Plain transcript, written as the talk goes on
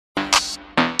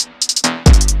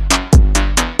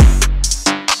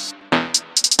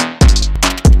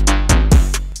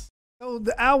So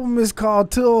the album is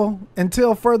called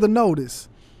Until Further Notice.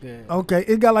 Yeah. Okay,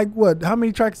 it got like what? How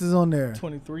many tracks is on there?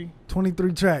 23.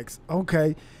 23 tracks.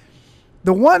 Okay.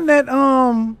 The one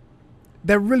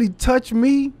that really touched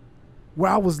me,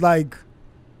 where I was like,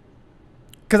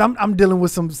 cause I'm dealing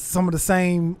with some of the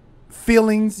same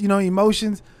feelings,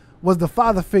 emotions, was the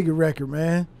Father Figure record,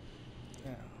 man.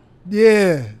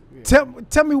 Yeah.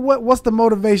 Tell me what's the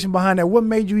motivation behind that? What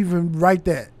made you even write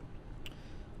that?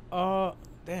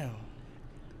 Damn.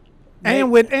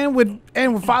 And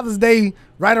with Father's Day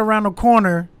right around the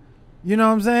corner, you know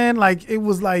what I'm saying? Like, it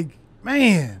was like,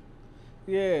 man.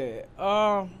 Yeah.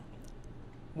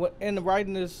 In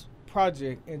writing this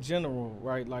project in general,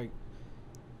 right? Like,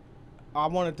 I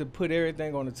wanted to put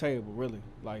everything on the table, really.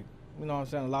 Like, you know what I'm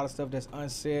saying? A lot of stuff that's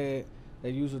unsaid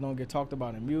that usually don't get talked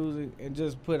about in music, and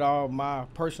just put all my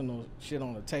personal shit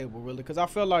on the table, really. Because I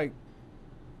felt like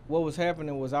what was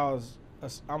happening was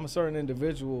I'm a certain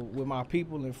individual with my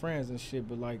people and friends and shit,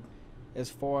 but like, as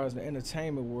far as the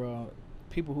entertainment world,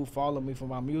 people who follow me for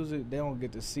my music, they don't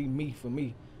get to see me for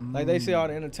me. Like, they see all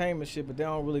the entertainment shit, but they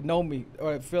don't really know me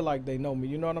or feel like they know me.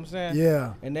 You know what I'm saying?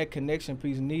 Yeah. And that connection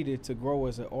piece needed to grow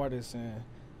as an artist and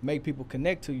make people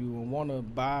connect to you and want to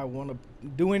buy, want to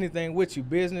do anything with you,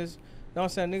 business. You know what I'm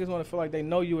saying? Niggas want to feel like they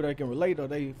know you or they can relate or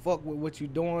they fuck with what you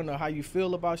doing or how you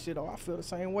feel about shit. Oh, I feel the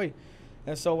same way.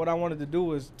 And so what I wanted to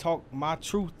do is talk my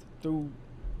truth through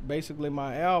basically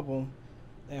my album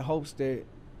in hopes that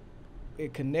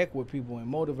it connect with people and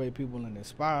motivate people and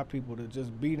inspire people to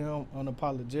just be them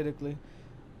unapologetically.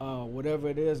 Whatever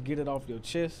it is, get it off your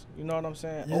chest. You know what I'm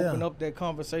saying? Yeah. Open up that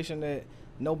conversation that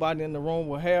nobody in the room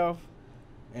will have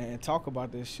and talk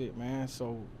about this shit, man.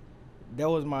 So that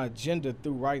was my agenda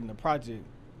through writing the project.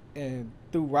 And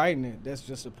through writing it, that's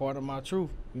just a part of my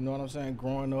truth. You know what I'm saying?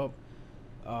 Growing up,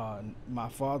 my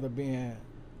father being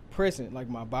present, like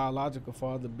my biological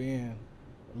father being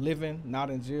living, not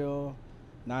in jail,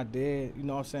 not dead, you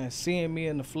know what I'm saying? Seeing me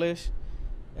in the flesh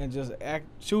and just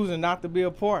choosing not to be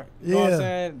a part. You know what I'm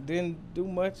saying? Didn't do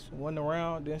much, wasn't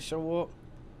around, didn't show up.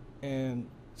 And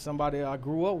somebody I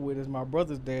grew up with is my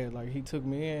brother's dad. Like, he took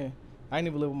me in. I didn't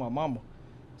even live with my mama.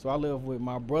 So I lived with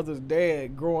my brother's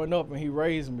dad growing up, and he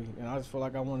raised me. And I just feel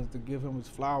like I wanted to give him his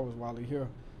flowers while he's here.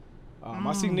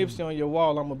 I see Nipsey on your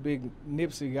wall. I'm a big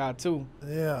Nipsey guy, too.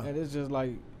 Yeah. And it's just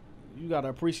like, you got to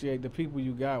appreciate the people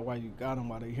you got while you got them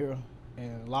while they here.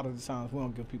 And a lot of the times, we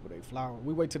don't give people their flowers.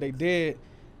 We wait till they dead,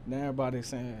 and everybody's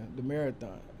saying the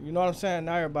marathon. You know what I'm saying?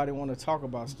 Now everybody want to talk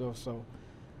about stuff. So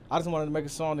I just wanted to make a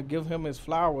song to give him his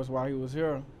flowers while he was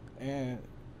here and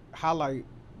highlight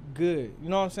good. You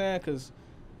know what I'm saying? Because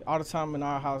all the time in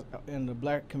our house, in the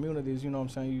black communities, you know what I'm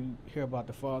saying, you hear about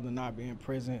the father not being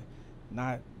present,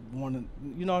 not wanting,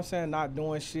 you know what I'm saying, not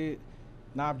doing shit,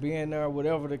 not being there,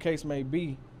 whatever the case may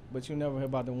be. But you never hear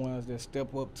about the ones that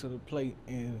step up to the plate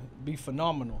and be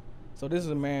phenomenal. So this is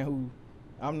a man who,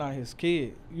 I'm not his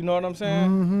kid. You know what I'm saying?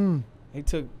 Mm-hmm. He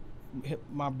took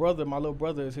my little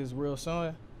brother is his real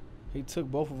son. He took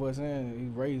both of us in and he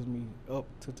raised me up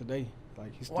to today.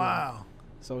 Like, he's still. Wow.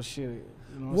 So shit.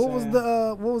 You know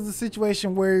what was the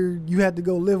situation where you had to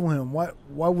go live with him? What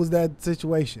was that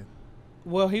situation?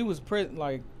 Well, he was present.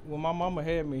 Like, when my mama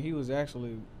had me, he was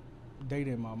actually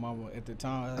dating my mama at the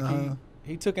time. Like,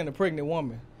 he took in a pregnant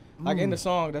woman. Like, in the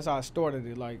song, that's how I started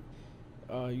it. Like,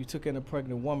 you took in a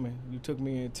pregnant woman, you took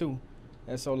me in too.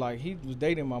 And so, like, he was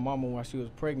dating my mama while she was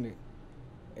pregnant.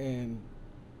 And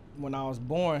when I was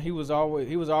born, he was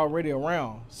already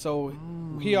around. So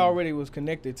he already was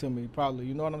connected to me, probably.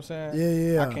 You know what I'm saying?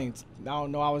 Yeah. I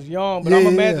don't know, I was young, but I'm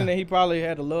imagining that he probably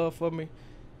had a love for me.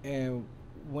 And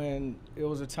when it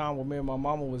was a time when me and my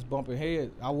mama was bumping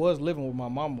heads, I was living with my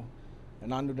mama,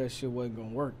 and I knew that shit wasn't gonna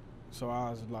work. So I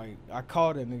was like, I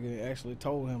called that nigga and actually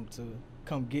told him to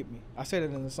come get me. I said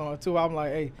it in the song too. I'm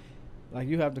like, hey, like,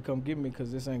 you have to come get me because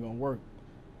this ain't gonna work.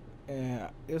 And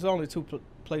it's only two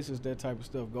places that type of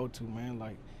stuff go to, man.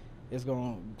 Like, it's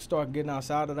gonna start getting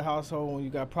outside of the household when you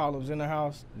got problems in the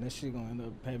house, and that shit gonna end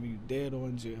up having you dead or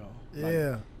in jail.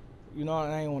 Yeah. Like, you know,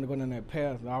 I ain't want to go down that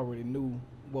path. I already knew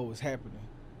what was happening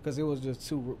because it was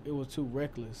too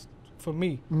reckless for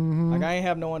me. Mm-hmm. Like, I ain't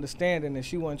have no understanding, and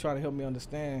she wasn't trying to help me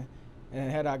understand. And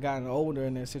had I gotten older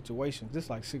in that situation, just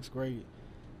like 6th grade,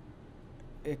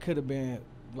 it could have been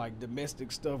like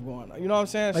domestic stuff going on. You know what I'm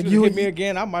saying? She would hit me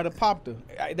again, I might have popped her.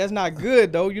 That's not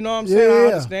good though. You know what I'm saying? I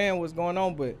understand what's going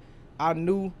on, but I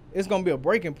knew it's gonna be a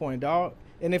breaking point, dog.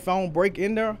 And if I don't break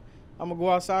in there, I'm gonna go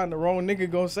outside and the wrong nigga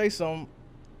gonna say something,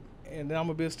 and then I'm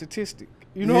gonna be a statistic.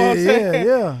 You know what I'm saying?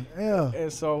 Yeah.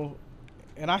 And so,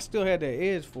 and I still had that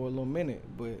edge for a little minute,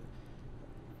 but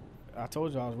I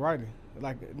told you I was writing.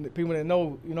 Like people that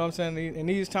know, you know what I'm saying. In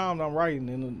these times, I'm writing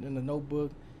in the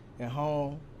notebook, at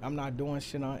home. I'm not doing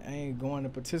shit. I ain't going to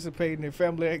participating in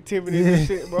family activities and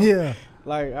shit, bro. Yeah.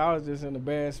 Like I was just in a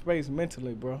bad space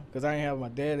mentally, bro. Cause I ain't have my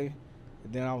daddy,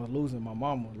 and then I was losing my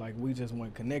mama. Like we just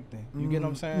weren't connecting. You get what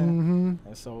I'm saying? Mm-hmm.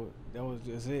 And so that was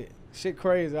just it. Shit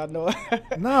crazy, I know.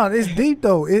 No, it's deep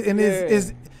though,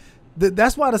 it's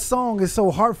that's why the song is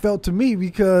so heartfelt to me,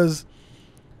 because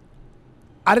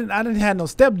I didn't have no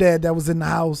stepdad that was in the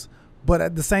house, but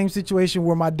at the same situation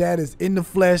where my dad is in the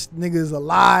flesh, nigga is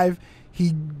alive.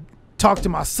 He talked to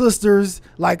my sisters,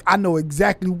 like I know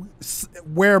exactly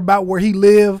where he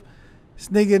live. This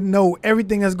nigga know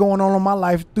everything that's going on in my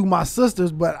life through my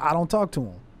sisters, but I don't talk to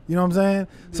him. You know what I'm saying?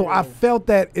 Yeah. So I felt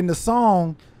that in the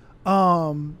song.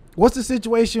 What's the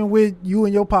situation with you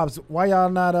and your pops? Why y'all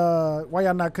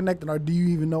not connecting, or do you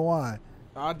even know why?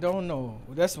 I don't know.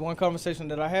 That's one conversation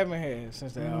that I haven't had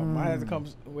since the album. I had to come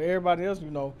with everybody else, you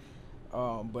know,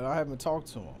 but I haven't talked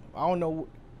to him. I don't know.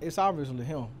 It's obviously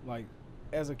him. Like,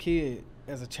 as a kid,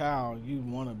 as a child, you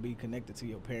want to be connected to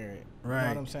your parent. Right. You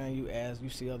know what I'm saying? You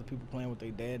see other people playing with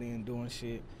their daddy and doing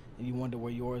shit, and you wonder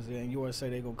where yours is, and yours say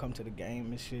they gonna come to the game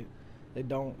and shit. They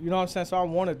don't. You know what I'm saying? So I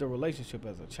wanted the relationship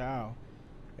as a child.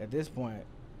 At this point,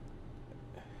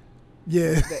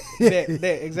 yeah,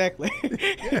 that exactly.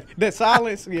 That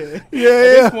silence, yeah. At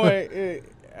this point,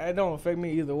 it don't affect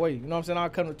me either way. You know what I'm saying? I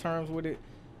come to terms with it.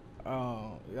 I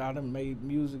done made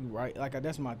music, right? Like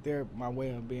that's my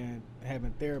way of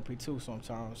having therapy too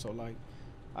sometimes. So like,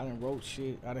 I done wrote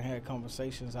shit. I done had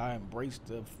conversations. I embraced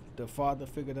the father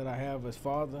figure that I have as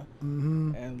father,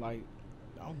 and like,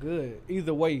 I'm good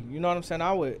either way. You know what I'm saying?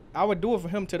 I would do it for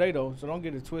him today though. So don't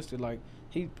get it twisted. Like,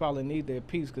 he probably need that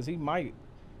peace, because he might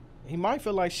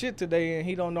feel like shit today, and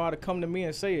he don't know how to come to me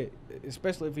and say it.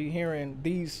 Especially if he hearing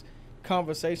these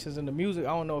conversations in the music. I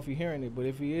don't know if he hearing it, but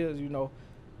if he is, you know,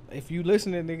 if you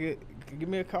listening, nigga, give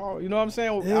me a call. You know what I'm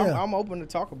saying? Yeah. I'm open to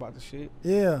talk about the shit.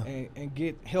 Yeah.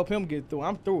 And help him get through.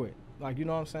 I'm through it. Like, you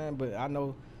know what I'm saying? But I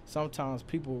know sometimes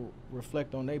people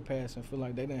reflect on their past and feel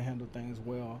like they didn't handle things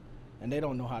well, and they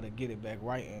don't know how to get it back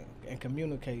right and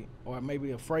communicate, or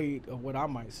maybe afraid of what I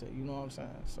might say. You know what I'm saying?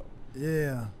 So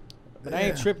yeah. But I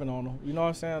ain't tripping on them. You know what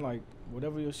I'm saying? Like,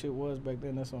 whatever your shit was back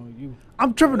then, that's on you.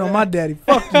 I'm tripping on my daddy.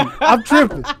 Fuck you. I'm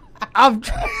tripping. I'm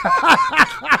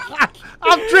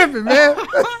tripping, man.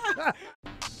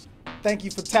 Thank you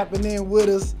for tapping in with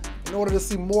us. In order to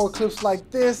see more clips like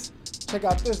this, check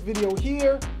out this video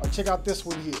here, or check out this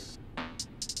one here.